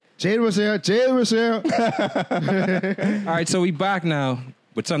Jade was here. All right, so we back now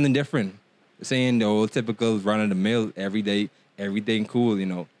with something different. Saying the old typical run of the mill, every day, everything cool,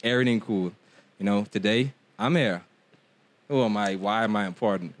 everything cool. Today, I'm here. Who am I? Why am I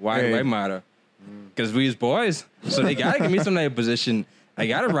important? Why do I matter? Because we as boys. So they got to give me some type of position. I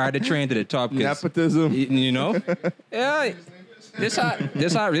got to ride the train to the top. Nepotism. Yeah. This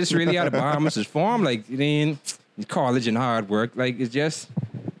really how the Bahamas is formed. Like, college and hard work. Like,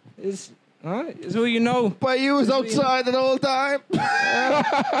 it's who you know. But you was outside the whole time.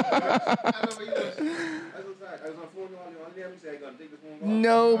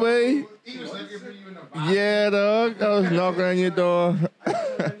 No way. Yeah, dog. I was knocking on your door.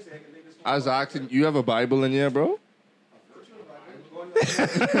 I was asking, you have a Bible in here, bro?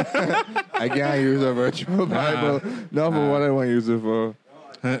 I can't use a virtual Bible. Not for what I want to use it for.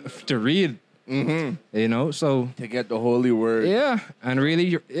 To read. Mm-hmm. So to get the holy word. Yeah, and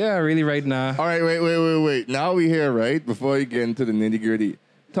really right now. All right, wait. Now we here, right? Before you get into the nitty-gritty,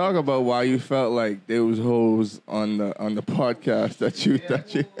 talk about why you felt like there was hoes on the podcast that you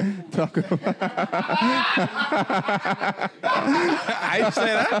talk about. I say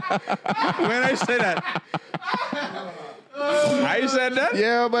that? When I say that? I said that?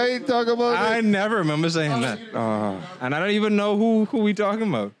 Yeah, but talk about I never remember saying that. And I don't even know who we talking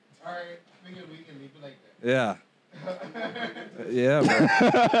about. All right, we can leave it like that. Yeah. Yeah, bro.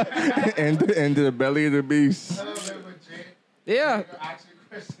 into the belly of the beast. Yeah.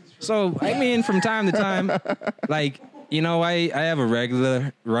 So, from time to time, I have a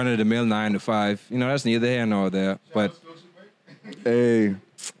regular run-of-the-mill 9 to 5. That's neither here nor there. But, hey.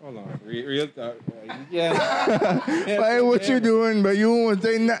 Hold on. Real talk. Yeah. Hey, what you doing, bro? You don't want to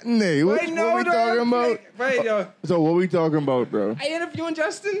say nothing there. What we talking about? Wait, yo. So what we talking about, bro? I interviewing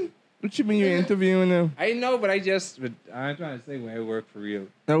Justin. What you mean you interviewing him? I know, but I'm trying to say when I work for real.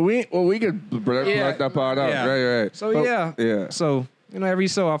 No, we could block that part out. Yeah. Right. So, yeah. So, every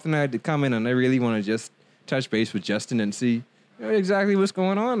so often I had to come in and I really want to just touch base with Justin and see exactly what's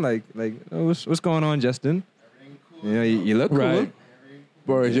going on. What's going on, Justin? Everything cool. You look right. cool.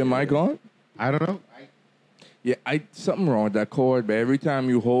 Bro, is your mic on? I don't know. Yeah, something wrong with that cord, but every time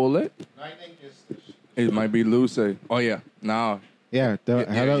you hold it, it might be loose. Oh, yeah. Now. Yeah.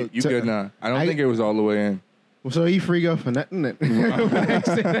 You good now. I don't think it was all the way in. So he freak out for nothing. I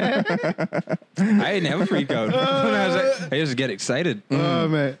ain't never freak out. I just get excited. Oh,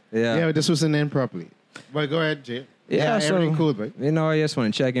 man. Yeah. Yeah, this wasn't in properly. But go ahead, Jay. Yeah, everything cool, but I just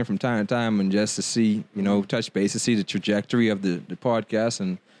want to check in from time to time and just to see, touch base to see the trajectory of the podcast.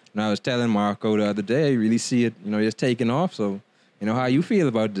 And I was telling Marco the other day, I really see it, just taking off. So, how you feel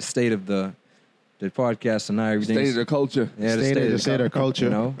about the state of the podcast and how everything. State of the culture. Yeah, the state of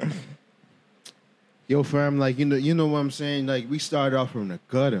culture. Yo, fam, you know what I'm saying? We started off from the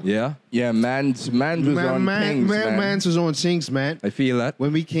gutter. Yeah. Yeah, Mans was on things, man. Mans was on things, man. I feel that.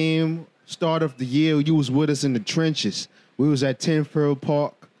 When we came, start of the year, you was with us in the trenches. We was at 10 Furrow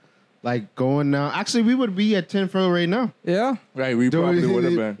Park, going now. Actually, we would be at 10 Furrow right now. Yeah. Right, we probably would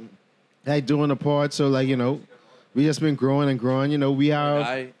have been. Doing the part, so, we just been growing and growing.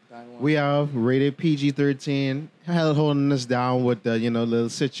 We are rated PG-13, holding us down with the, little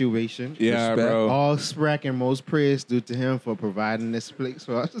situation. Yeah, Respect. bro. All sprack and most praise due to him for providing this place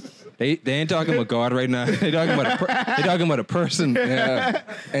for us. They ain't talking about God right now. They talking about a person. Yeah,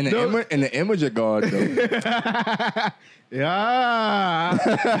 and the image of God though. Yeah.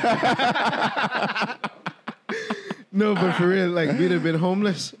 No, but for real, we'd have been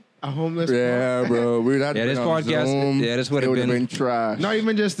homeless. A homeless. Yeah, bro. We'd have this been podcast. Zoom. This would It have would have been trash. Not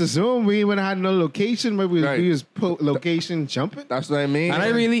even just the Zoom. We even had no location, but we was location jumping. That's what I mean. And I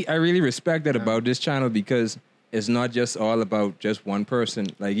really respect that about this channel because it's not just all about just one person.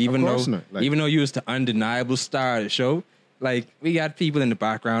 Even though you was the undeniable star of the show, we got people in the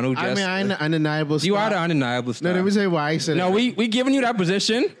background who just. I'm the undeniable star. You are the undeniable star. No, let me say why I said no, we giving you that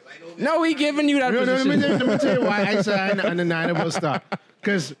position. No, we giving you that position. Let me tell you why I said I'm the undeniable star.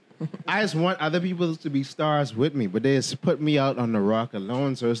 Because I just want other people to be stars with me, but they just put me out on the rock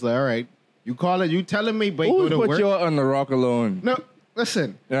alone. So it's all right, you telling me, but Who go to put work. you on the rock alone? No,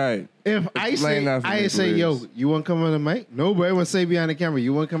 listen. Right. If I say, please. yo, you want to come on the mic? Nobody will say behind the camera,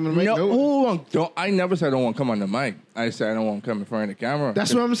 you want to come on the mic? No, I never said I don't want to come on the mic. I said I don't want to come in front of the camera.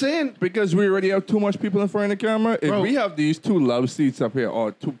 That's what I'm saying. Because we already have too much people in front of the camera. If Bro. we have these 2 love seats up here,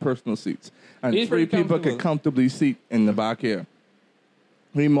 or 2 personal seats, and These 3 pretty people could comfortable. comfortably seat in the back here,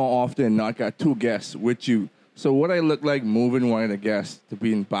 we more often not got 2 guests with you. So what I look like moving one of the guests to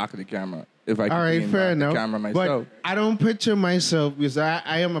be in the back of the camera if I can be in fair back of the enough. camera myself. But I don't picture myself because I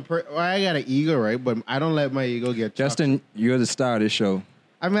am I got an ego, right? But I don't let my ego get Justin, you're the star of this show.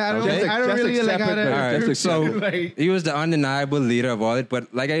 I mean, I don't really like how that. All right, so like, he was the undeniable leader of all it.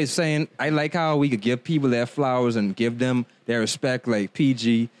 But like I was saying, I like how we could give people their flowers and give them their respect, like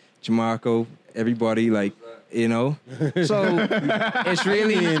PG, Jamarco, everybody, like, you know. So it's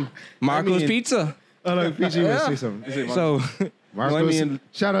really Marco's Pizza. Oh, no, PG will say something. So Marco's,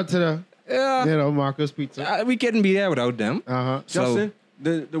 shout out to the, Marco's Pizza. We couldn't be there without them. Uh-huh. Justin,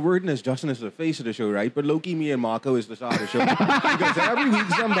 the wordness, Justin is the face of the show, right? But low-key, me and Marco is the star of the show. Because every week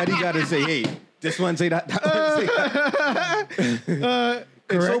somebody got to say, hey, this one say that one say that.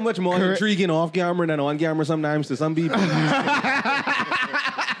 It's so much more intriguing off camera than on camera sometimes to some people.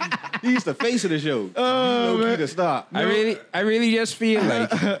 He's the face of the show. Oh, man. The star. I really just feel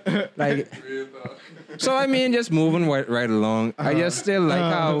like. So I mean, just moving right along. I just still like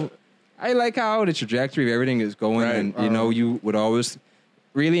how the trajectory of everything is going, and you know, you would always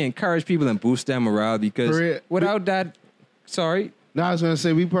really encourage people and boost their morale because without that, sorry. No, I was gonna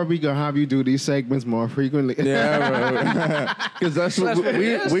say we probably gonna have you do these segments more frequently. Yeah, because that's what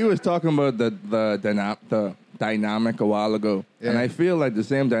we was talking about the dynamic a while ago, and I feel like the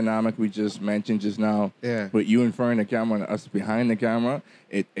same dynamic we just mentioned just now. Yeah. With you in front of the camera and us behind the camera,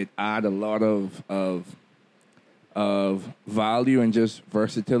 it add a lot of value and just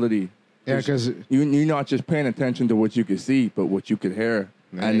versatility. Yeah, because you're not just paying attention to what you could see, but what you could hear,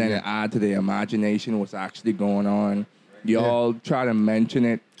 and then it add to the imagination what's actually going on. Y'all try to mention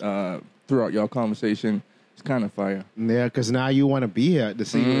it throughout your conversation. It's kind of fire. Yeah, because now you want to be here to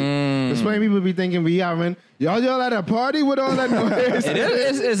see it. That's why people be thinking we having y'all at a party with all that noise.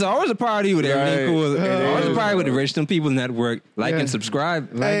 It's always a party with everything cool. Always a party with the Richmond People Network. Like and subscribe.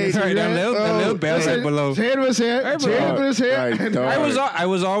 Sorry, that little bell right below. Jade was here. Jade was here. I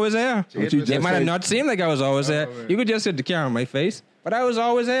was always there. It might have not seemed like I was always there. Man. You could just hit the camera on my face. But I was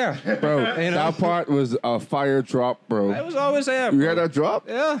always there. Bro, that part was a fire drop, bro. I was always there, bro. You heard that drop?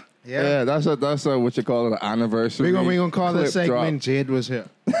 Yeah. Yeah, that's a what you call it, an anniversary. We gonna call this segment drop. Jade was here.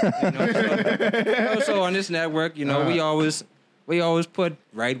 So on this network, you know, we always put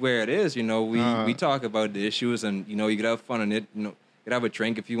right where it is. You know, we talk about the issues, and you know, you could have fun on it. You know, you could have a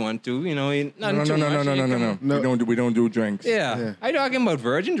drink if you want to. You know, No. We don't do drinks. Yeah. I'm talking about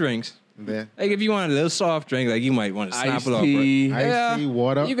virgin drinks. Yeah. Like if you want a little soft drink, like you might want to snap it off. Iced tea,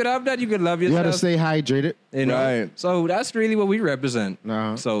 water. You could have that. You could love You yourself. gotta stay hydrated. You know? Right. So that's really what we represent.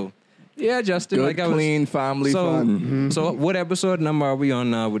 So, yeah, Justin. Good, like I was, clean, family fun. So what episode number are we on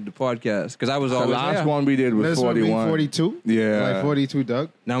with the podcast? Because I was always The last there. one we did was This 41. would be 42. Yeah. Like 42, Doug.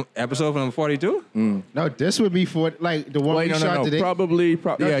 Now, episode number 42? No, this would be like the one we shot today. Probably.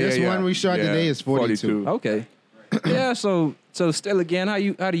 This one we shot today is 42. Okay. Yeah, so still again,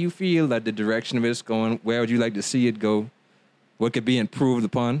 how do you feel that the direction of it's going? Where would you like to see it go? What could be improved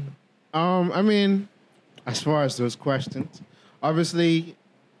upon? I mean, as far as those questions, obviously,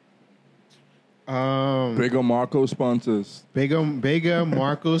 Bigger Marco sponsors. bigger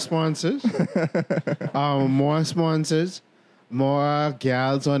Marco sponsors, more sponsors, more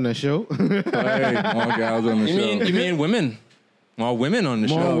gals on the show. Hey, more gals on the show. You mean women? More women on the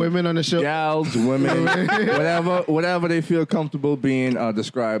show. More women on the show. Gals, women, whatever they feel comfortable being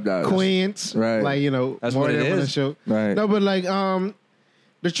described as. Queens. Right. Like, you know, That's more what of it them on the is. show. Right. No, but like,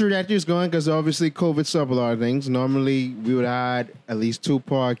 the trajectory is going because obviously COVID stopped a lot of things. Normally, we would add at least 2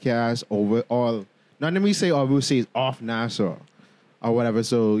 podcasts overall. Not let me say, or we'll say it's off Nassau or whatever.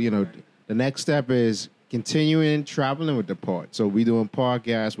 So, you know, the next step is continuing traveling with the pod. So we doing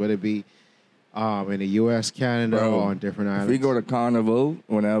podcasts, whether it be in the U.S., Canada, Bro, or on different islands. If we go to Carnival,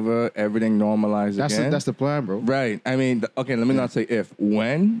 whenever everything normalizes again. That's the plan, bro. Right. I mean, okay, let me not say if.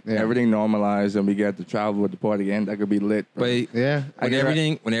 When everything normalized and we get to travel with the party again, that could be lit, bro. But Yeah.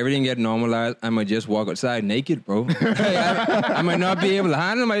 when everything get normalized, I might just walk outside naked, bro. I might not be able to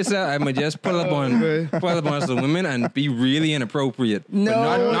handle myself. I might just pull up on some women and be really inappropriate.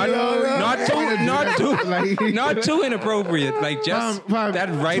 But not too inappropriate. Like just that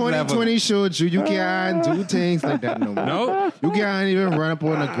right 2020 level. 2020 showed you can't do things like that no more. No? You can't even run up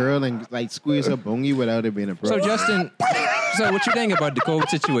on a girl and like squeeze her bongy without it being a So problem. Justin, what you think about the COVID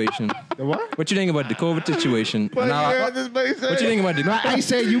situation? The what? What you think about the COVID situation? But Now, yeah, this man said, what you think about the? No, I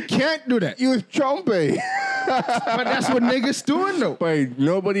say you can't do that. You was Trumpy. But that's what niggas doing though. But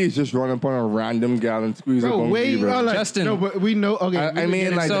nobody is just running up on a random gal and squeeze Bro, up on wait, you, bro. like, Justin. no, but we know. Okay, I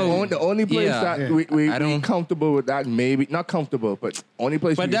mean, like So- the only place Yeah. that we I don't- comfortable with that, maybe not comfortable, but only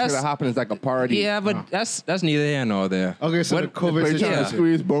place But you can that's- happen is like a party. Yeah, but that's neither here nor there. Okay, so What- the COVID Place trying to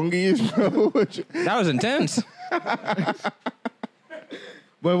situation. squeeze bungies, bro. What you- That was intense.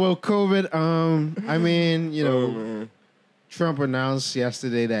 But well, COVID. I mean, you know, Trump announced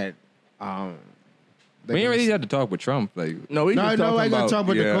yesterday that they're We ain't gonna really had to talk with Trump. Like, No, we No, just no, talking I gotta about talk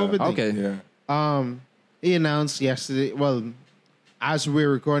about the COVID thing. okay. Yeah. He announced yesterday. Well, as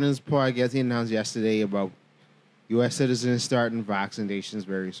we're recording this podcast, he announced yesterday about U.S. citizens starting vaccinations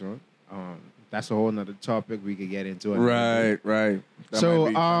very soon. That's a whole nother topic we could get into. Right. So,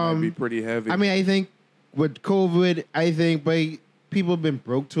 that might be pretty heavy. I mean, I think with COVID, people have been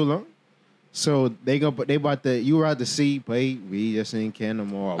broke too long. So they about to you were out to see, but we just ain't care no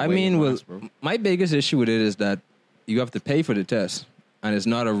more. I mean, my biggest issue with it is that you have to pay for the test, and it's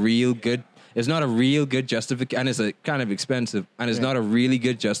not a real good. It's not a real good justification, and it's a kind of expensive, and it's not a really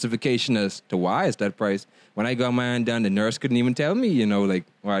good justification as to why it's that price. When I got mine done, the nurse couldn't even tell me, like,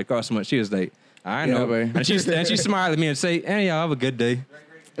 why it cost so much. She was like, I know, babe. and she smiled at me and say, "Hey, y'all have a good day."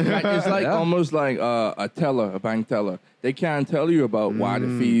 It's like almost like a bank teller. They can't tell you about why the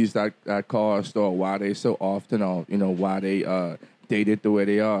fees that cost or why they so often or why they dated the way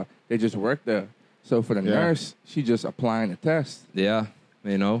they are. They just work there. So for the nurse, she just applying the test. Yeah,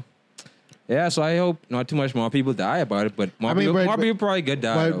 Yeah, so I hope not too much more people die about it, but more people probably could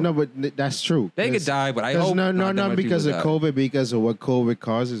die. But that's true. They could die, but I hope not because of COVID, because of what COVID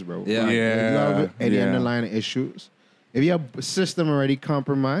causes, bro. Yeah. And the underlying issues. If your system already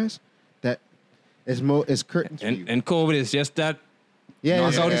compromised, that is curtains for you. And COVID is just that.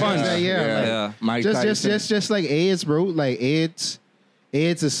 Knockout punch. Mike Just like AIDS, bro. Like AIDS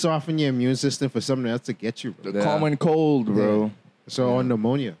is softening your immune system for something else to get you, bro. The common cold, bro. Yeah. So or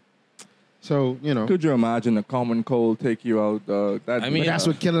pneumonia. So Could you imagine a common cold take you out? But that's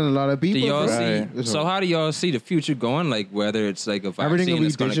what killing a lot of people. Do y'all bro. see? So how do y'all see the future going? Like whether it's like a vaccine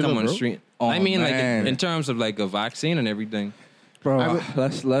that's going to come on the street. Oh, I mean, man. like in terms of like a vaccine and everything. Bro,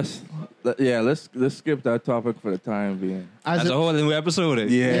 let's skip that topic for the time being. As a whole new episode.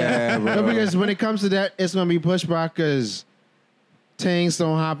 Yeah, bro. No, because when it comes to that, it's gonna be pushed back because things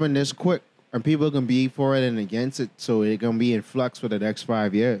don't happen this quick, and people can be for it and against it. So it's gonna be in flux for the next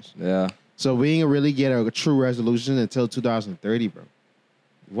 5 years. Yeah. So we ain't really get a true resolution until 2030, bro.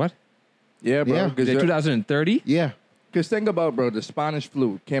 What? Yeah, bro. Yeah. 2030? Yeah. Because think about, bro, the Spanish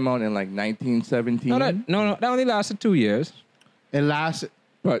flu came out in like 1917. No, that only lasted 2 years. It lasted.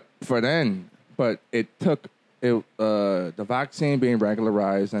 But it took the vaccine being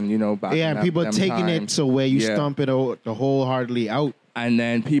regularized and, back in and people them taking times, it so where you stomp it the wholeheartedly out. And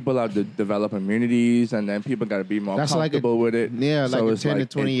then people have to develop immunities, and then people got to be more comfortable with it. Yeah, so like a it's 10 to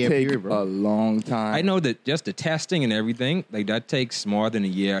 20 year take period, bro. a long time. I know that just the testing and everything, like that takes more than a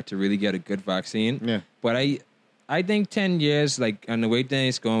year to really get a good vaccine. Yeah. But I think 10 years, like, and the way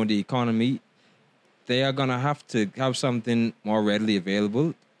things going with the economy, they are going to have to have something more readily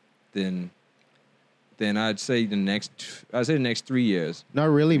available than I'd say the next 3 years. Not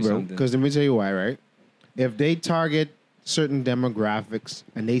really, bro. Something. Because let me tell you why, right? If they target certain demographics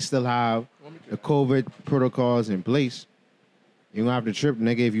and they still have the COVID protocols in place, you're going to have to trip,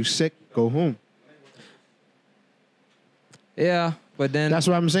 nigga. If you sick, go home. Yeah, but then... That's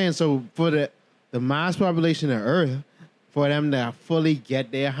what I'm saying. So for the mass population of Earth, for them to fully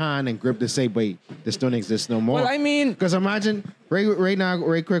get their hand and grip to say, wait, this don't exist no more. Well, I mean... Because imagine, right now,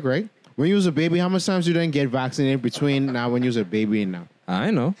 right quick, right? When you was a baby, how much times you didn't get vaccinated between now when you was a baby and now? I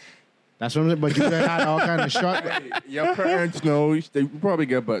know. That's what I'm saying. But you had all kind of shots. Your parents know they probably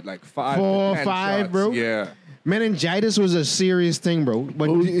get but like 5 4 to 10 5, shots. bro. Yeah. Meningitis was a serious thing, bro. But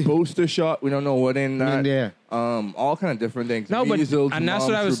Booster shot, we don't know what in that. Yeah. All kind of different things. No, Measles, and that's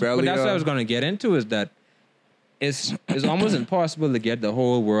what I was. But that's what I was going to get into is that it's almost impossible to get the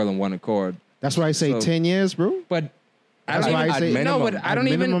whole world on one accord. That's why I say 10 years, bro. But That's why I say no. But I don't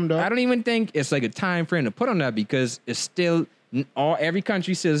minimum, I don't even think it's like a time frame to put on that because it's still every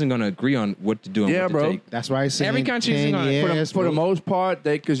country still isn't going to agree on what to do and what to take. That's why I say Every country is 10 gonna- years, For the most part,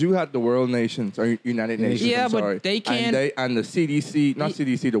 because you had the World Nations or United Nations. Yeah, I'm but sorry. they can't- And the CDC, not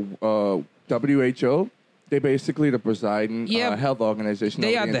CDC, the WHO. They basically the presiding health organization.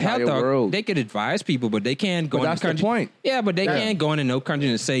 They of are the the health entire world. They could advise people, but they can't go. But in that's the country. the point. Yeah, but they can't go into no country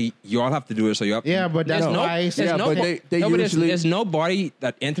and say you all have to do it. So you have. Yeah, but that's There's why I say. Yeah, but they usually- there's no body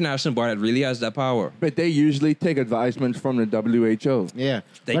that international body that really has that power. But they usually take advisements from the WHO. Yeah.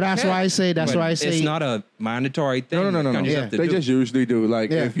 They But that's can, why I say. That's but why I say. it's not a mandatory thing. No. Countries Yeah. have to They do. just usually do. Like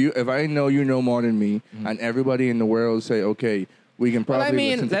Yeah. if I know you know more than me, and everybody in the world say, okay, we can probably. Well, I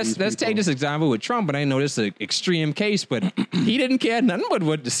mean, listen to let's these take people. this example with Trump, and I know this is an extreme case, but he didn't care nothing but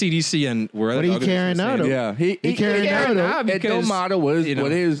what the CDC and World. What are you Organization caring now, said. though? Yeah, he carrying out, though. It because, don't matter what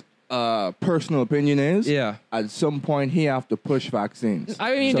his personal opinion is. Yeah. At some point, he have to push vaccines.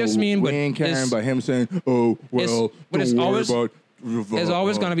 I mean, so just mean, we but ain't caring it's- about him saying, "Oh, well, but it's don't worry always- about There's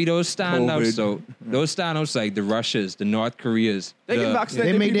always going to be those standouts. COVID. So those standouts like the Russias, the North Koreas. They can vaccinate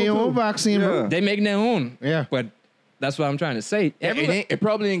They make their people own too. vaccine, bro. They make their own. Yeah. But that's what I'm trying to say. It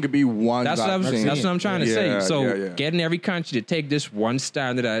probably ain't gonna be one. That's what I'm trying to say. So getting every country to take this one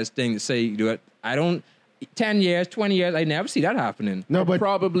standardized thing to say, do it. I don't. 10 years, 20 years, I never see that happening. No, but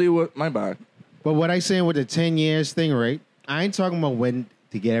probably what my bad. But what I saying with the 10 years thing, right? I ain't talking about when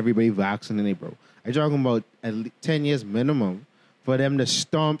to get everybody vaccinated, bro. I'm talking about at least 10 years minimum for them to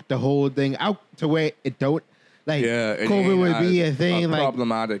stomp the whole thing out to where it don't, like, it COVID ain't would be a as, thing. Like,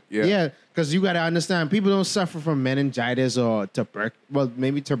 problematic. yeah, because you got to understand, people don't suffer from meningitis or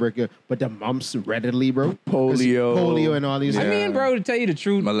maybe tuberculosis, but the mumps readily, bro. 'Cause polio and all these. I mean, bro, to tell you the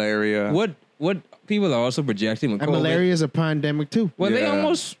truth, malaria. What people are also projecting with And COVID. malaria is a pandemic too. Well, they Yeah.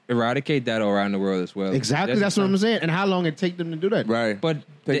 almost eradicate that around the world as well. Exactly, that's what I'm saying. And how long it take them to do that? Right. But Take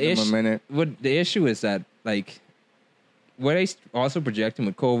the them a issue, minute. what the issue is that, like, what they also projecting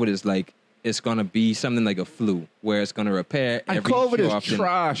with COVID is like it's gonna be something like a flu, where it's gonna repair And every COVID so is often.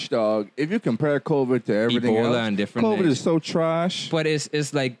 trash, dog. If you compare COVID to everything Ebola else, and different COVID things. is so trash. But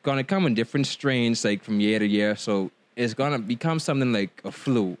it's like gonna come in different strains, like from year to year. So it's gonna become something like a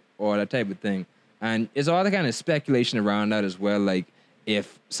flu or that type of thing. And it's all the kind of speculation around that as well. Like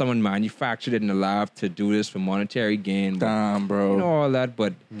if someone manufactured it in the lab to do this for monetary gain, but, Damn, bro. you know, all that.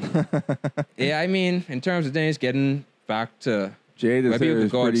 But yeah, I mean, in terms of things getting back to Jade where is people here could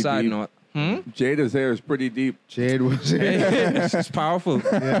is go pretty outside deep. and all. Jada's hair is pretty deep. Jade was it. It's powerful,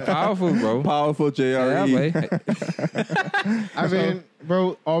 powerful, bro. Powerful Yeah, JRE. boy. I mean,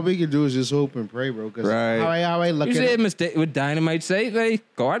 bro, all we can do is just hope and pray, bro. Because Right. how I look You at said it, mistake with Dynamite say, hey,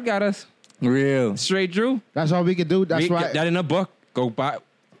 God got us Real. straight through. that's all we can do. That's Read why that in a book. Go buy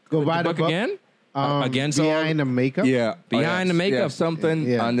the book again. Again, so behind the makeup. Yeah. Behind the makeup. Yeah, something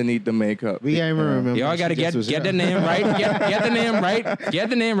Yeah. underneath the makeup. We can't even remember. Y'all got to She get just was the here. name right. Get the name right. Get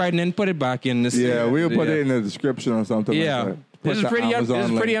the name right, and then put it back in this. Yeah, we'll put it in the description or something Yeah, like that. this Put is the pretty. This Amazon is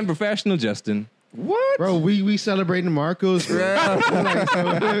link. pretty unprofessional, Justin. What? Bro, we celebrating Marcos. Bro.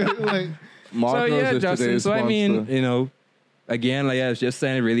 like, Marcos So yeah, is Justin. today's So I mean, sponsor. you know, again, like I was just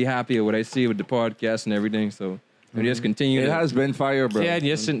saying, really happy with what I see with the podcast and everything. So we just continue. It to, has been fire, bro. Yeah,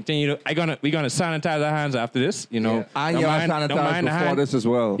 just continue. We're gonna sanitize our hands after this. You know, And Don't y'all mind- don't sanitized mind the before hand- this as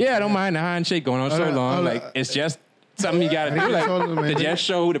well. Yeah, I don't mind the handshake going on so long. like, Like it's just something you gotta do, like to just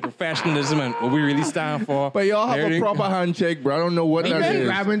show the professionalism and what we really stand for. But y'all have a Everything- proper handshake, bro. I don't know what that Amen. is.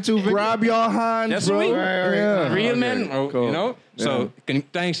 grabbing two fingers. Grab your hands, That's bro. what we- Yeah. real Okay, men, cool. you know. So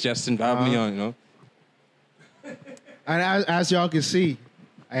thanks, Justin, for having me on. You know, And as y'all can see,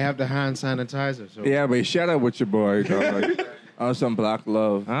 I have the hand sanitizer. So Yeah, but shut up with your boy, dog. Like, on some black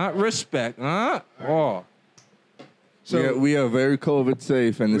love. respect, oh. So we are very COVID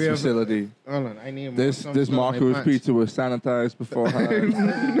safe in We this have- facility. hold on, I need This Marco's pizza was sanitized beforehand.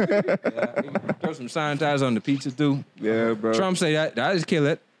 Throw some sanitizer on the pizza too. Yeah, bro. Trump say that just kill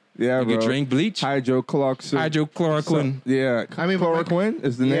it. Yeah, You bro. can drink bleach, Hydrochloroquine. hydrochloroquine. Yeah, I mean, but chloroquine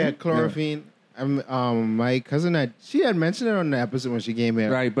is the Yeah, name. chlorophene. My cousin she had mentioned it on the episode when she came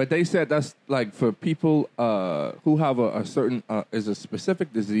here. Right, but they said that's like for people who have a certain is a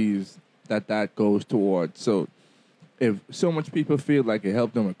specific disease that goes towards. So if so much people feel like it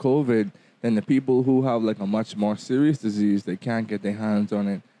helped them with COVID, then the people who have like a much more serious disease, they can't get their hands on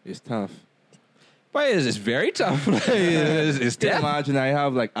it. It's tough. But it's very tough. It's Can you death. imagine I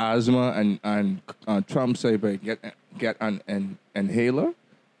have like asthma and Trump say, but get an inhaler,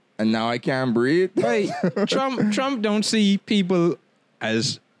 and now I can't breathe. Right. Trump don't see people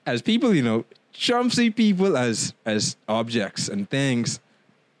as people, you know. Trump see people as objects and things,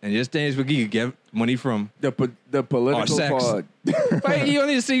 and just things we can get money from. The political sex. part. But you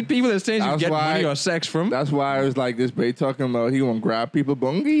only see people as things you That's get why- money or sex from. That's why I was like this bait talking about he won't grab people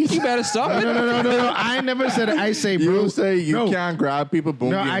bungies. You better stop it. No. I never said it. I say, bro. You say you no. can't grab people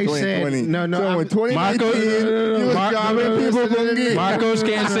bungie No, in I 2020. said no. So in 2019, Marco- you was grabbing people bungie.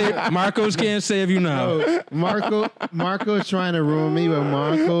 Marcos can't save you now. No, Marco's trying to ruin me, but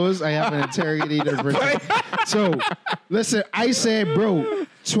Marco's, I have an interrogator. So, listen, I said, bro,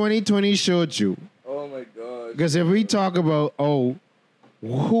 2020 showed you. Oh my god. Because if we talk about,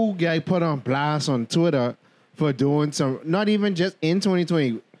 who got put on blast on Twitter for doing some, not even just in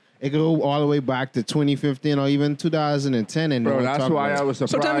 2020, it could go all the way back to 2015 or even 2010. And no Bro, one that's talk why about I was tell me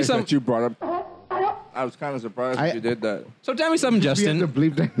surprised something. that you brought up. I was kind of surprised that you did that. So tell me something, it. We have to Justin.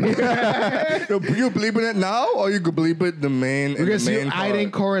 bleep that. You bleeping it now, or you could bleep it the main? Because the main I part?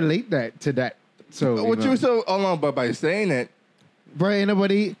 didn't correlate that to that. So, What you so hold on, but by saying it, bro,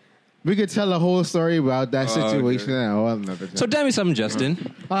 anybody, we could tell a whole story about that okay. situation and all another time. So tell me something,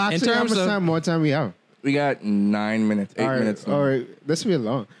 Justin. Actually, in terms how much of more time we have? We got 9 minutes, 8 minutes. All right, this will be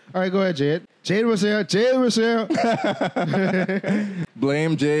long. All right, go ahead, Jade. Jade was here. Jade was here.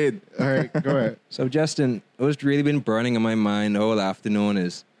 Blame Jade. All right, go ahead. So, Justin, what's really been burning in my mind all afternoon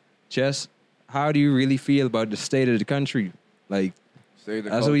is just how do you really feel about the state of the country? Like, Say the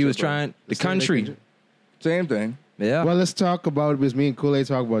that's what he culture, was bro. trying. The state of the country. country. Same thing. Yeah. Well, let's talk about it because me and Kool-Aid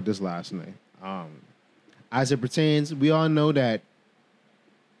talked about this last night. As it pertains, we all know that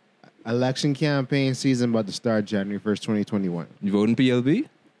election campaign season about to start January 1st, 2021. You voting PLB?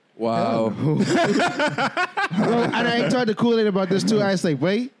 Wow. Bro, and I talked to Kool-Aid about this too. I was like,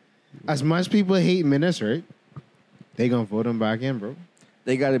 wait, as much people hate Minutes, right? They gonna vote them back in, bro.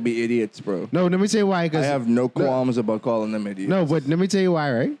 They got to be idiots, bro. No, let me tell you why. I Cause have no qualms about calling them idiots. no, but let me tell you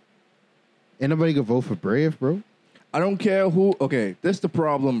why, right? Ain't nobody gonna vote for Brave, bro. I don't care who. Okay, this is the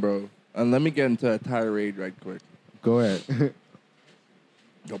problem, bro. And let me get into a tirade right quick. Go ahead.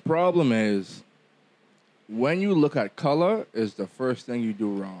 The problem is when you look at color is the first thing you do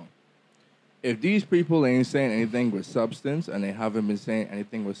wrong. If these people ain't saying anything with substance and they haven't been saying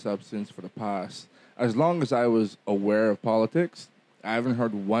anything with substance for the past, as long as I was aware of politics, I haven't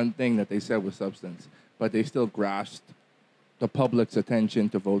heard one thing that they said with substance, but they still grasped the public's attention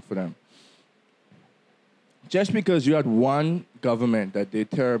to vote for them. Just because you had one government that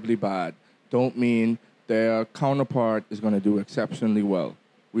did terribly bad, don't mean their counterpart is going to do exceptionally well.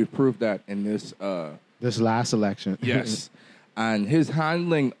 We proved that in this. This last election. Yes. And his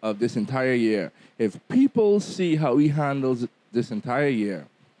handling of this entire year, if people see how he handles this entire year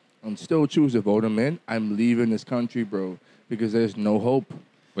and still choose to vote him in, I'm leaving this country, bro, because there's no hope.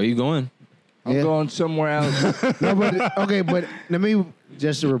 Where you going? I'm Yeah. going somewhere else. No, but okay, but let me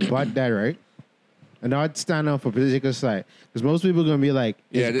just rebut that, right? And not stand up for political side. Because most people are going to be like,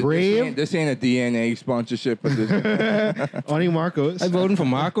 it's Brave, This ain't a DNA sponsorship. But this, only Marcos. I'm voting for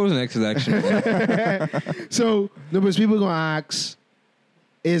Marcos next election. So, no, but people are going to ask,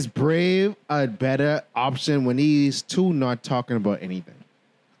 is Brave a better option when he's too not talking about anything?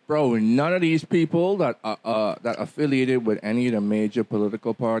 bro, none of these people that are affiliated with any of the major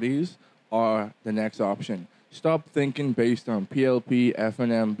political parties are the next option. Stop thinking based on PLP,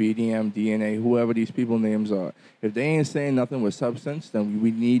 FNM, BDM, DNA, whoever these people names are. If they ain't saying nothing with substance, then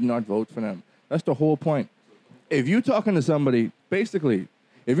we need not vote for them. That's the whole point. If you're talking to somebody, basically,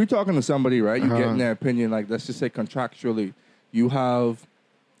 if you're talking to somebody, right, you're getting their opinion, like, let's just say contractually, you have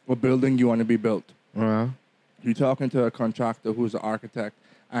a building you want to be built. You're talking to a contractor who's an architect,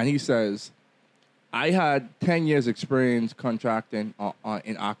 and he says, I had 10 years experience contracting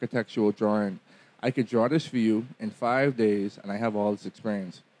in architectural drawing. I could draw this for you in 5 days, and I have all this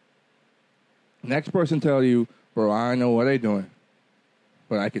experience. Next person tell you, bro, I don't know what they're doing,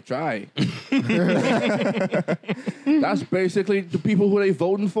 but I could try. That's basically the people who they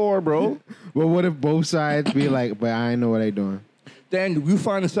voting for, bro. Well, what if both sides be like, but I know what they doing? Then you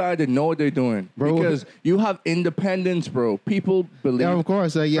find a side that know what they're doing. Bro. Because you have independence, bro. People believe... Yeah, of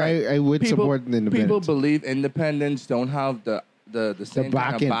course. Yeah, Right. I would support the independence. People believe independents don't have the same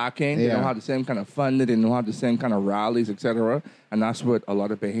kind of backing. They don't have the same kind of funding. They don't have the same kind of rallies, etc. And that's what a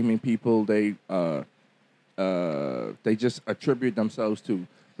lot of Bahamian people, they just attribute themselves to.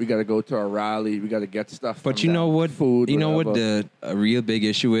 We got to go to a rally. We got to get stuff. But from you know them, what? Food. You know what whatever. the real big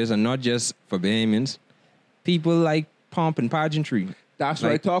issue is, and not just for Bahamians. People like pomp and pageantry. That's what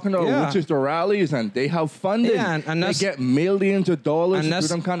I'm like, talking about, yeah. which is the rallies, and they have funding. Yeah, and they that's- get millions of dollars And to do that's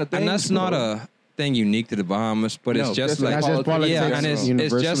them kind of things. and that's bro. not a thing unique to the Bahamas, but No, it's just that's like That's just politics. yeah, and it's just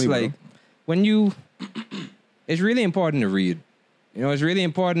universally, bro. like when you. It's really important to read. You know, it's really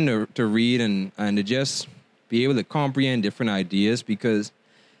important to read and to just be able to comprehend different ideas, because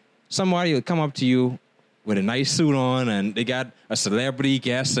somebody will come up to you with a nice suit on and they got a celebrity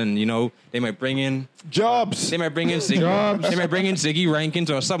guest, and you know they might bring in Jobs. They might bring in Ziggy. They might bring in Ziggy Rankins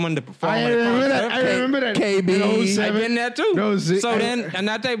or someone to perform. I at a remember concert. that. I remember that. KB. I've been there too. No, so then, and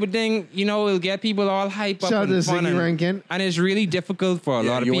that type of thing, you know, it'll get people all hype up Shout out and to fun, Ziggy Rankin. and it's really difficult for a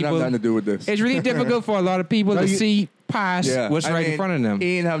lot of you wouldn't have people. nothing to do with this. It's really difficult for a lot of people No, to you- see past what's I right in mean, front of them.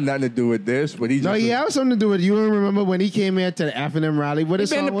 He ain't have nothing to do with this, but he No, just he had something to do with it. You don't remember when he came here to the F&M rally? What his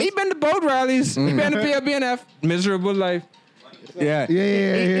He song was? been to boat rallies. He been to PLBNF. Miserable life. yeah, Yeah. He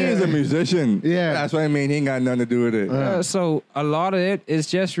is a musician. Yeah. That's what I mean. He ain't got nothing to do with it. So a lot of it is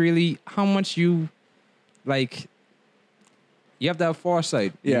just really how much you like. You have to have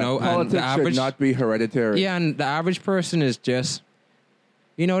foresight. Yeah, you know, and politics the average, should not be hereditary. Yeah, and the average person is just,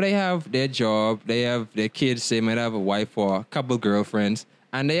 you know, they have their job, they have their kids, they might have a wife or a couple girlfriends,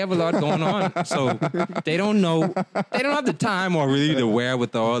 and they have a lot going on. So they don't know, they don't have the time or really the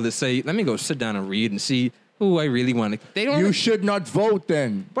wherewithal to say, let me go sit down and read and see who I really want to. They don't. You should not vote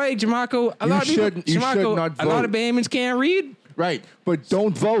then. But Jamarco, a You lot of people, should- you should Jamarco, not a lot vote. of Bahamians can't read. Right, but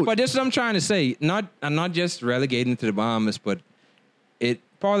don't vote. But this is what I'm trying to say. I'm not just relegating to the Bahamas, but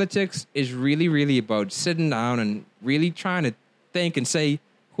politics is really, really about sitting down and really trying to think and say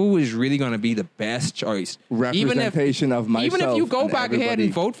who is really going to be the best choice. Representation of myself. Even if you go and back ahead everybody.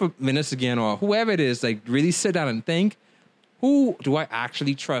 and vote for Minister again or whoever it is, like really sit down and think, who do I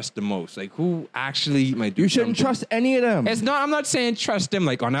actually trust the most? Like who actually might do You shouldn't something? trust any of them. I'm not saying trust them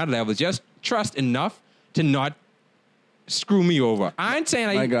like on that level. Just trust enough to not screw me over. I ain't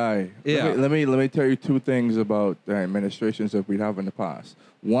saying My guy. Yeah. Let me tell you two things about the administrations that we'd have in the past.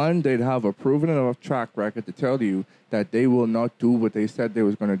 One, they'd have a proven enough track record to tell you that they will not do what they said they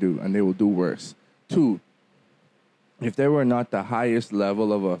was going to do, and they will do worse. Two, if they were not the highest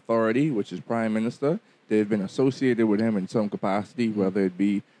level of authority, which is prime minister, they've been associated with him in some capacity, whether it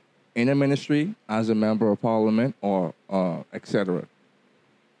be in a ministry, as a member of parliament, or etc.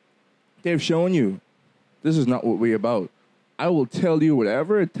 They've shown you this is not what we're about. I will tell you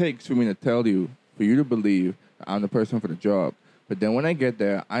whatever it takes for me to tell you, for you to believe that I'm the person for the job. But then when I get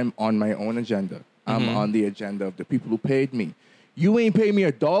there, I'm on my own agenda. I'm on the agenda of the people who paid me. You ain't pay me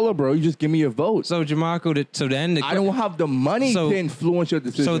 $1, bro. You just give me a vote. So Jamarco, I don't have the money to influence your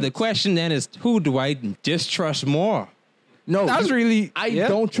decision. So the question then is, who do I distrust more? No, That's really... I yeah.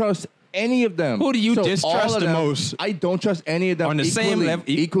 don't trust any of them. Who do you So distrust all of the them, most? I don't trust any of them On the equally, same level?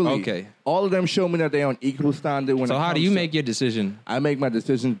 Equally. Okay. All of them show me that they're on equal standard. When So it how do comes you to- make your decision? I make my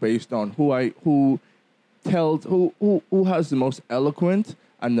decisions based on who has the most eloquent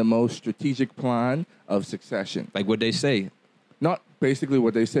and the most strategic plan of succession. Like what they say. Not basically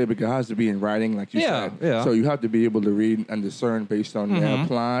what they say, because it has to be in writing, like you Yeah, said. yeah. So you have to be able to read and discern based on their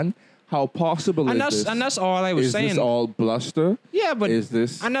plan. How possible And is that's this? and that's all I was Is saying. this all bluster? Yeah, but is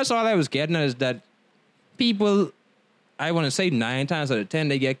this? and that's all I was getting at is that people, I want to say 9 times out of 10,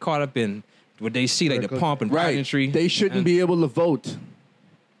 they get caught up in what they see, like the pomp and Right. pageantry. They shouldn't and- be able to vote.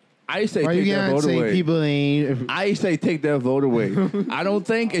 I say Why you take their can't vote say away. people ain't? I say take their vote away. I don't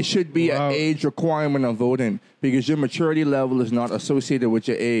think it should be Wow. an age requirement of voting, because your maturity level is not associated with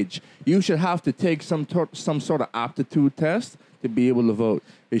your age. You should have to take some sort of aptitude test to be able to vote.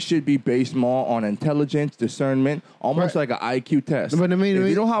 It should be based more on intelligence, discernment, almost Right. like an IQ test. But I mean- if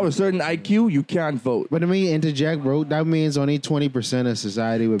you don't have a certain IQ, you can't vote. But I mean, interject, bro. That means only 20% of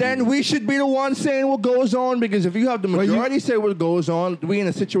society would. Then be. we should be the ones saying what goes on, because if you have the Well, you- majority say what goes on, we in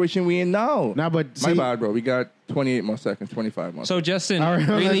a situation we in now. Nah, but My see- bad, bro. We got 28 more seconds, 25 more. So Justin, All right,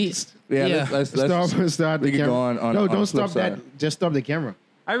 really, let's- yeah, let's Stop we the can camera. go on no, on don't the stop flip that. side. Just stop the camera.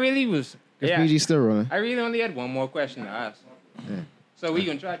 I really was. Because Yeah, PG still rolling. I really only had one more question to ask. Yeah. So we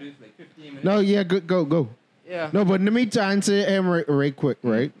gonna try to do this like 15 minutes. No, yeah, go. Yeah. No, but in the meantime, answer him right quick,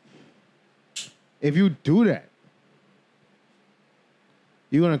 right? If you do that,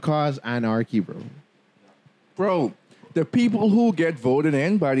 you're gonna cause anarchy, bro. Bro, the people who get voted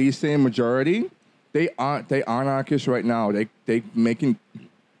in by these same majority, they anarchists right now. They making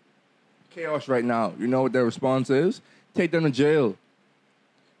chaos right now. You know what their response is? Take them to jail.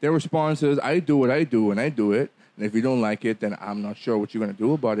 Their response is, I do what I do, and I do it. And if you don't like it, then I'm not sure what you're going to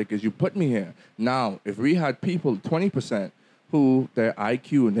do about it, because you put me here. Now, if we had people, 20%, who their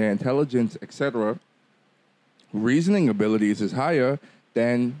IQ and their intelligence, etc., reasoning abilities is higher,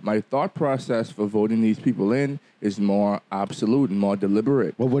 then my thought process for voting these people in is more absolute and more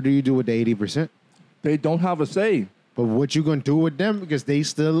deliberate. But what do you do with the 80%? They don't have a say. But what you gonna do with them? Because they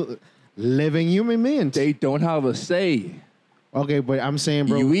still living human beings. They don't have a say. Okay, but I'm saying,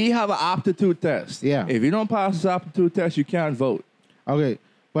 bro. We have an aptitude test. Yeah. If you don't pass this aptitude test, you can't vote. Okay,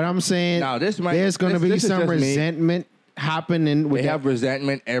 but I'm saying Now, there's gonna be this is some just me. resentment happening with They that. have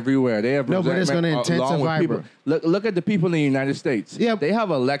resentment everywhere. They have No, but it's resentment gonna along with intensify, people. bro. Look at the people in the United States. Yeah. They have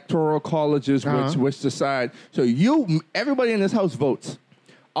electoral colleges which decide. So everybody in this house votes.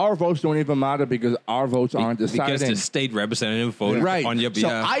 Our votes don't even matter, because our votes aren't deciding. Because the state representative voted Right. on your So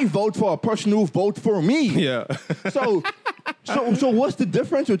behalf. I vote for a person who vote for me. yeah. So what's the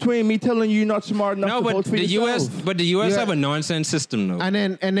difference between me telling you you're not smart enough No, to but vote for the yourself? U.S. Yeah. have a nonsense system though. and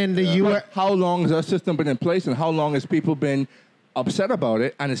then the U.S. How long has our system been in place, and how long has people been upset about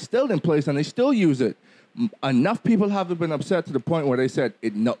it, and it's still in place, and they still use it? Enough people haven't been upset to the point where they said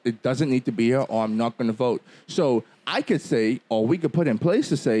it doesn't need to be here, or I'm not going to vote. So I could say, or we could put in place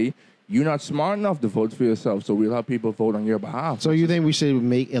to say, you're not smart enough to vote for yourself, so we'll have people vote on your behalf. So you think we should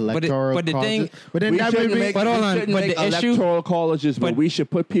make electoral but the colleges? thing- But then We that would shouldn't be. make, But hold we on, shouldn't but make the issue- electoral colleges, but but- we should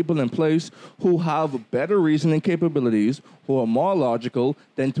put people in place who have better reasoning capabilities, who are more logical,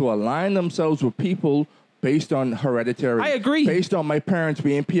 than to align themselves with people based on hereditary. I agree. Based on my parents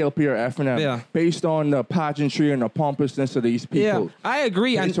being PLP or FNM. Yeah. Based on the pageantry and the pompousness of these people. Yeah, I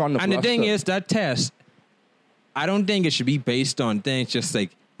agree. And, Based on the and the thing bluster. is, that test, I don't think it should be based on things just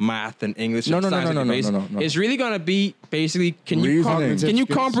like math and English. No, and no, no, science no, and no, base. no, no, no. It's really going to be basically, can you Reasoning.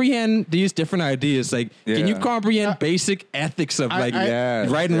 comprehend these different ideas? Like, can you Yeah. comprehend basic ethics of like Yes,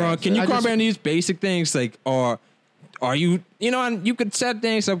 right and wrong? yes, Can you I just- comprehend these basic things? Like, or are you, and you could set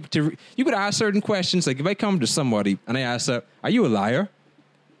things up to, you could ask certain questions. Like, if I come to somebody and I ask, are you a liar?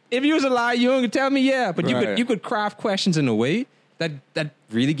 If you was a liar, you don't tell me, yeah. But Right. you could craft questions in a way that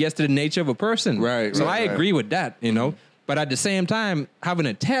really gets to the nature of a person. Right, So right, I right. agree with that, But at the same time, having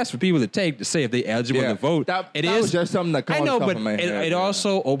a test for people to take to say if they eligible to vote, That it was is just something that I came know, off but of my head. it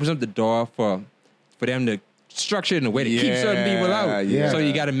also opens up the door for them to structure it in a way to keep certain people out. Yeah. So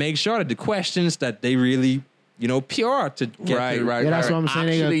you got to make sure that the questions that they really, pure to get Right. to. Yeah, that's what I'm saying.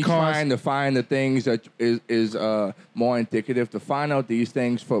 They Actually gotta trying to find the things that is more indicative, to find out these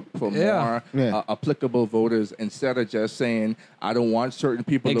things for Yeah. more applicable voters, instead of just saying, I don't want certain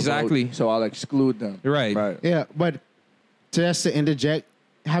people Exactly. to vote, so I'll exclude them. Right. Yeah, but just to interject,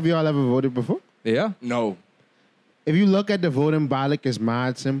 have you all ever voted before? Yeah. No. If you look at the voting ballot, it's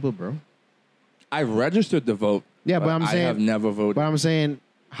mad simple, bro. I've registered to vote. Yeah, but I'm saying- I have never voted. But I'm saying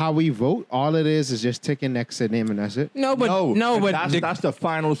how we vote, all it is just ticking next to name and that's it. No, but but that's the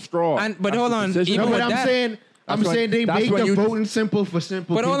final straw. But That's hold the on, decision. even No, but with I'm that- saying That's when- they that's make when the you- voting simple for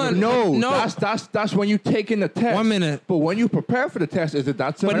simple But people. hold on, No, No. that's when you take in the test. 1 minute. But when you prepare for the test, is it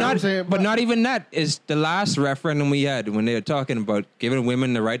that simple? But I'm not, saying, but but- not even that is the last referendum we had when they were talking about giving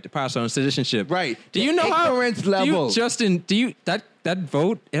women the right to pass on citizenship. Right. Do you The know how ignorance do you- level. Justin? That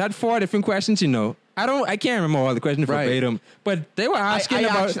vote? It had 4 different questions. I can't remember all the questions Right. verbatim, but they were asking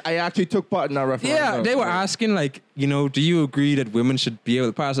about. I actually took part in that referendum. Yeah, they were asking like, do you agree that women should be able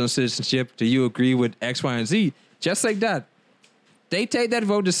to pass on citizenship? Do you agree with X, Y, and Z? Just like that. They take that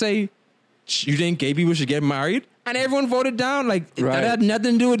vote to say, you think gay people should get married? And everyone voted down. Like, Right. that had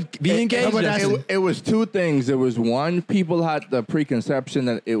nothing to do with being gay. but that's- It was two things. It was one, people had the preconception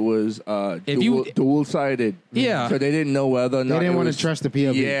that it was If you- dual-sided. Yeah. So they didn't know whether or not didn't it wanna was- trust the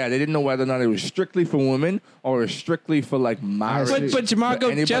PLP. Yeah, they didn't know whether or not it was strictly for women or it was strictly for like marriage. But For Jamarco,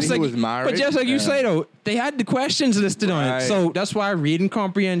 anybody just who like was married, but just like you yeah. say though, they had the questions listed on it. Right. So that's why reading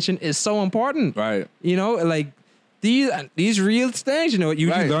comprehension is so important. Right. Like these real things,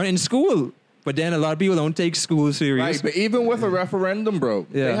 you Right. learn in school. But then a lot of people don't take school serious. Right, but even with a referendum, bro,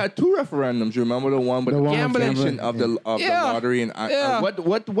 Yeah. they had 2 referendums. You remember the one with The the one with cancellation gambling, of the Yeah. lottery and Yeah.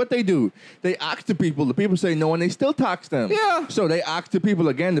 what they do? They ask the people. The people say no, and they still tax them. Yeah. So they ask the people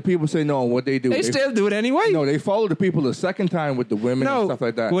again. The people say no, and what they do? They still do it anyway. No, they follow the people the second time with the women No, and stuff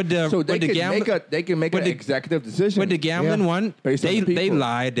like that. with the- so they with the can gambling- they can make with an the- executive decision. With the gambling Yeah. one, Based on they the people.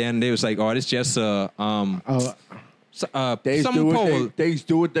 lied. Then they was like, "Oh, it's just They some do what poll." they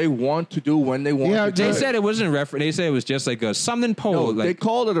do what they want to do when they want Yeah, to do They it. said it wasn't a referendum. They said it was just like a something poll. No, like, they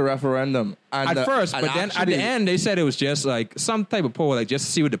called it a referendum. And at first, and but then at actually- the end, they said it was just like some type of poll, like just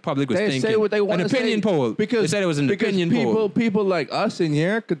to see what the public was They thinking. say what they want An to opinion say poll. because they said it was an because opinion people, poll. People like us in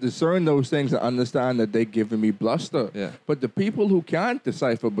here could discern those things and understand that they're giving me bluster. Yeah. But the people who can't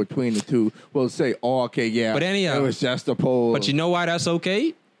decipher between the two will say, "Oh, okay, yeah, But anyhow- it was just a poll." But you know why that's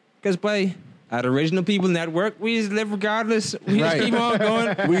okay? Because at Original People Network, we just live regardless. We just Right. keep on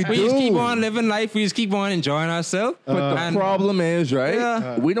going. We just do. keep on living life. We just keep on enjoying ourselves. But the And- problem is, right?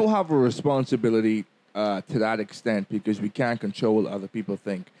 Yeah. We don't have a responsibility to that extent because we can't control what other people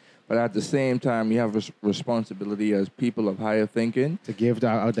think. But at the same time, we have a responsibility as people of higher thinking. to give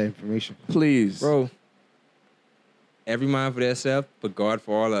out that information. Please, Bro, every man for themselves, but God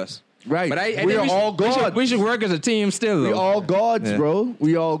for all us. right? But I we think are all gods. We should work as a team still, though. We all gods, Yeah. bro.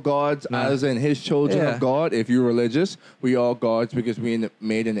 We all gods, Nah. as in His children Yeah. of God. If you're religious, we all gods because we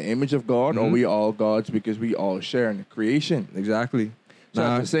made in the image of God, or Mhm. we all gods because we all share in the creation. Exactly. So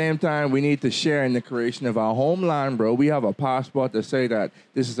Nah. at the same time, we need to share in the creation of our homeland, bro. We have a passport to say that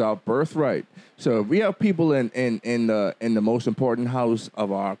this is our birthright. So if we have people in the most important house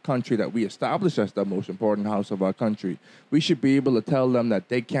of our country that we establish as the most important house of our country, we should be able to tell them that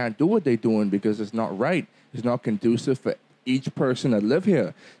they can't do what they're doing because it's not right. It's not conducive for each person that live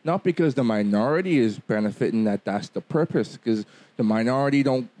here. Not because the minority is benefiting that's the purpose, because the minority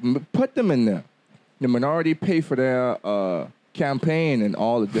don't put them in there. The minority pay for their campaign and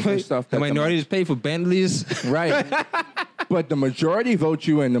all the different stuff. The minorities pay for Bentleys. Right. But the majority vote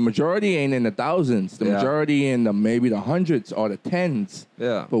you in. The majority ain't in the thousands. The Yeah. majority in maybe the hundreds or the tens.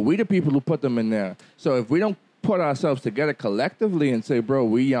 Yeah. But we the people who put them in there. So if we don't put ourselves together collectively and say, bro,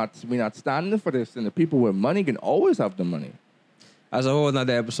 we not standing for this, and the people with money can always have the money. That's a whole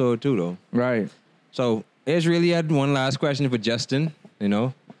nother episode, too, though. Right. So Here's really had one last question for Justin. You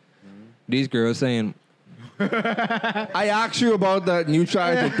know, these girls saying, I asked you about that and you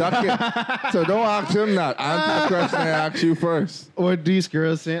tried to duck it. So don't ask him that. Answer the question I asked you first. What these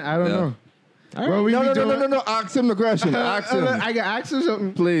girls saying? I don't Yeah. know. All Well, we be doing- No. Ask him the question. Ask him. I got ask him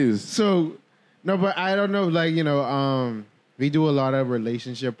something. Please. So, no, but I don't know. Like, you know, we do a lot of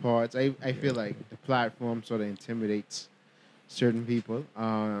relationship parts. I feel like the platform sort of intimidates certain people.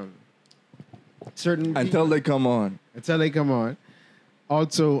 Until they come on. Until they come on.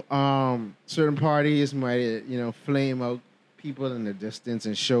 Also, certain parties might, you know, flame out people in the distance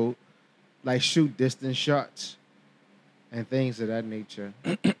and shoot distance shots and things of that nature.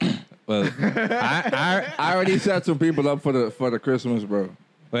 well, I already set some people up for the Christmas, bro.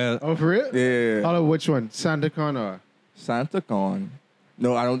 well, Oh, for real? Yeah. Oh, which one? SantaCon or? Santa Con.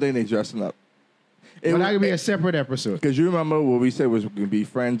 No, I don't think they dressing up. Well, that could be a separate episode. Because you remember what we said was going to be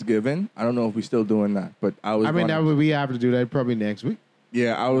Friendsgiving. I don't know if we're still doing that, but I mean, that would we have to do that probably next week.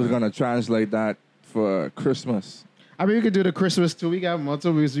 Yeah, I was going to translate that for Christmas. I mean, we could do the Christmas too. We got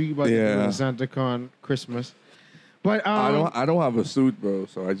multiple weeks. We about to do Yeah. the SantaCon Christmas. But I don't have a suit, bro,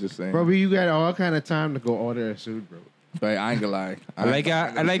 so I just saying. bro, you got all kind of time to go order a suit, bro. But I ain't gonna lie. I like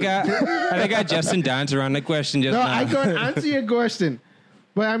how Justin danced around the question just No, now. I can't answer your question.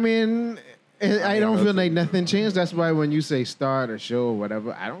 But I mean, I don't feel like nothing changed. That's why when you say star or show or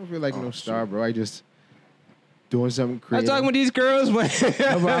whatever, I don't feel like no star, bro. I just doing something I'm creative. talking with these girls,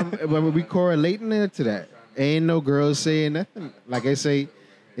 No, but we correlating it to that. Ain't no girls saying nothing. Like I say,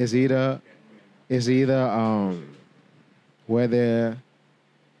 it's either whether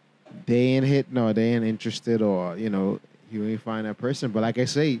they ain't interested, or you know, you ain't find that person. But like I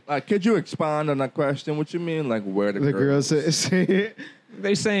say, could you expand on that question? What you mean, like where the girls say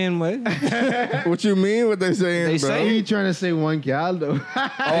they saying what? What you mean? What they saying, They bro? say- you trying to say one gal though.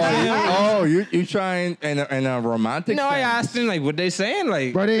 You trying in a romantic? No, I sense? asked him like what they saying,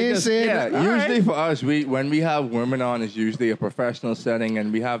 like. But they ain't Because, saying yeah, that. usually for us, when we have women on, it's usually a professional setting,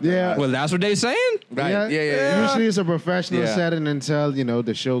 and we have Yeah. Well, that's what they saying. right, yeah. Usually it's a professional Yeah. setting until you know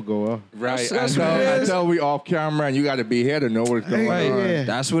the show go off. Right, That's what it is. until we off camera, and you got to be here to know what's going Right, on. yeah.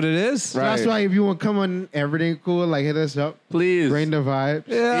 That's what it is. Right. That's why if you want to come on everything cool, like hit us up, Please, bring the vibes.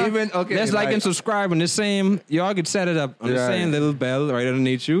 Yeah. Even okay. Let's like and subscribe on the same. Y'all could set it up on the Right. same little bell right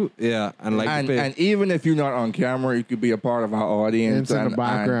underneath you. Yeah, and like and, the page. and even if you're not on camera, you could be a part of our audience It's in the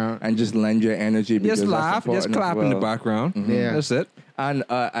background. and just lend your energy. Because just that's laugh, just important as clap in the well. background. Yeah. That's it. And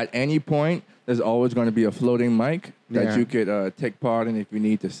at any point, there's always going to be a floating mic that Yeah. you could take part in if you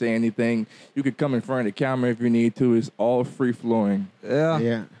need to say anything. You could come in front of the camera if you need to. It's all free flowing. Yeah.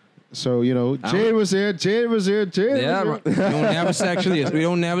 Yeah. So you know, Jade was here. Jade was here. Jade. Yeah, was we here.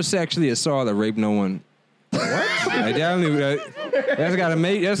 don't never sexually assault or rape no one. What? I definitely that's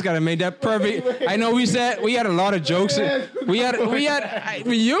gotta make that perfect. I know we had a lot of jokes. We had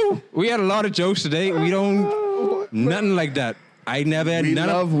a lot of jokes today. We don't nothing like that. I never had We none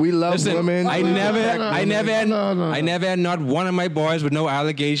of love Listen, women. I never had not one of my boys with no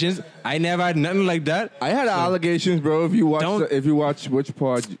allegations. I never had nothing like that. I had allegations, bro. If you watch which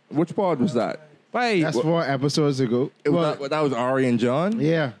pod was that? Wait, That's 4 episodes ago. That was Ari and John.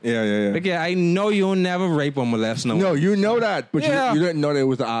 Yeah. Yeah. okay, I know you'll never rape or molest no one. No, you know that, but Yeah. you didn't know there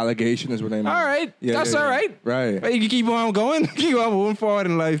was an allegation. Is what I mean. All right, that's all right. Right, Hey, you keep on going, keep on moving forward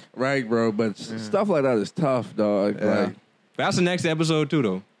in life. right, bro. But stuff like that is tough, dog. Yeah. Like, That's the next episode too,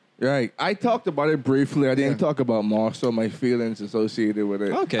 though. right. I talked about it briefly. I didn't talk about more so my feelings associated with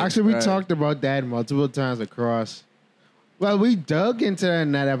it. Okay. Actually, we Right. talked about that multiple times across. Well, we dug into that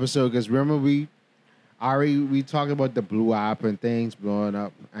in that episode because remember we talked about the blue app and things blowing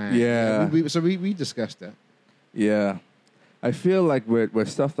up. And Yeah. we discussed that. Yeah. I feel like with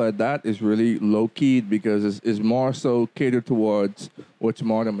stuff like that is really low key because it's more so catered towards what's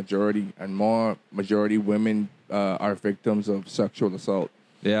more the majority, and more majority women are victims of sexual assault.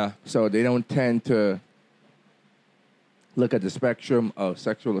 Yeah. So they don't tend to look at the spectrum of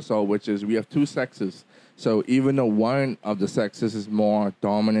sexual assault, which is we have 2 sexes. So even though one of the sexes is more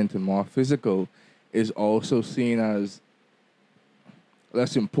dominant and more physical, is also seen as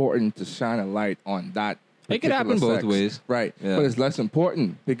less important to shine a light on that. It could happen particular both sex. ways. Right. Yeah. But it's less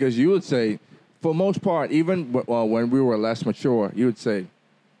important because you would say, for most part, even when we were less mature, you would say,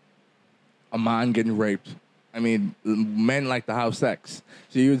 a man getting raped. I mean, men like to have sex.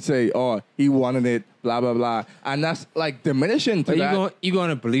 So you would say, oh, he wanted it, blah, blah, blah. And that's like diminishing to But that. you go on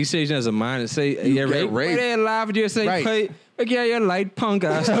a police station as a man and say, You yeah, get raped. raped. They laugh at you and say, Right. hey, Like, yeah, you're light punk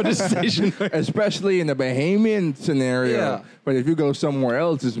ass out the station. Especially in the Bahamian scenario. Yeah. But if you go somewhere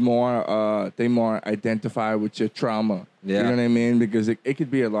else, it's more they more identify with your trauma. Yeah. You know what I mean? Because it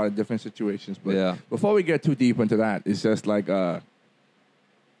could be a lot of different situations. But Yeah. before we get too deep into that, it's just like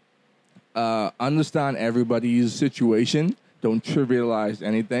understand everybody's situation. Don't trivialize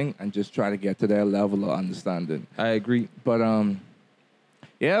anything and just try to get to their level of understanding. I agree. But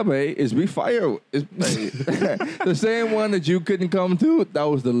yeah, babe, it's We Fire. It's the same one that you couldn't come to. That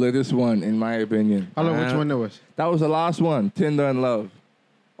was the littest one, in my opinion. I don't know which one that was. That was the last one, Tinder and Love.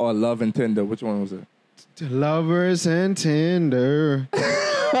 Or Love and Tinder. Which one was it? Lovers and Tinder.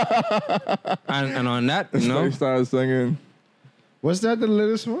 And on that, They no. started singing. Was that the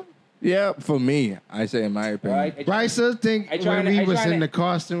latest one? Yeah, for me, I say in my opinion. Bryce does think when we was in the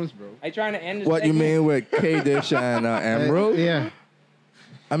costumes, bro. I trying to end this What you mean with K-Dish and Emerald? Yeah.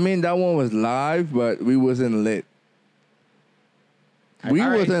 I mean, that one was live, but we wasn't lit. We All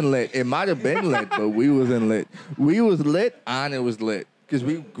right. wasn't lit. It might have been lit, but we wasn't lit. We was lit and it was lit. Because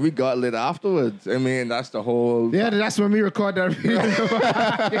we got lit afterwards. I mean, that's the whole... Yeah, that's when we record that video.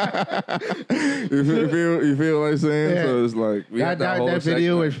 you feel what I'm saying? Yeah. So it's like... We had that whole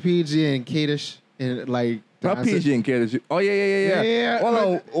video segment. with PG and Kadish and like... Not dancing. PG and K-Dish. Oh, yeah. Yeah,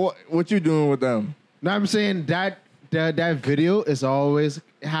 Well, no, what you doing with them? No, I'm saying that video is always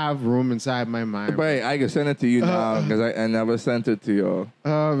have room inside my mind. But I can send it to you now because I never sent it to you.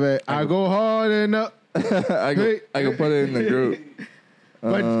 Oh, man. I go hard enough. I can put it in the group.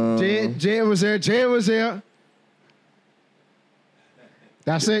 But Jade was there. Jade was there.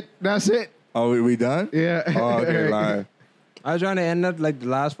 That's it. Oh, we done? Yeah. Oh, okay, live. I was trying to end up like the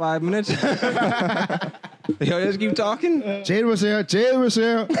last 5 minutes. Yo, just keep talking. Jade was there.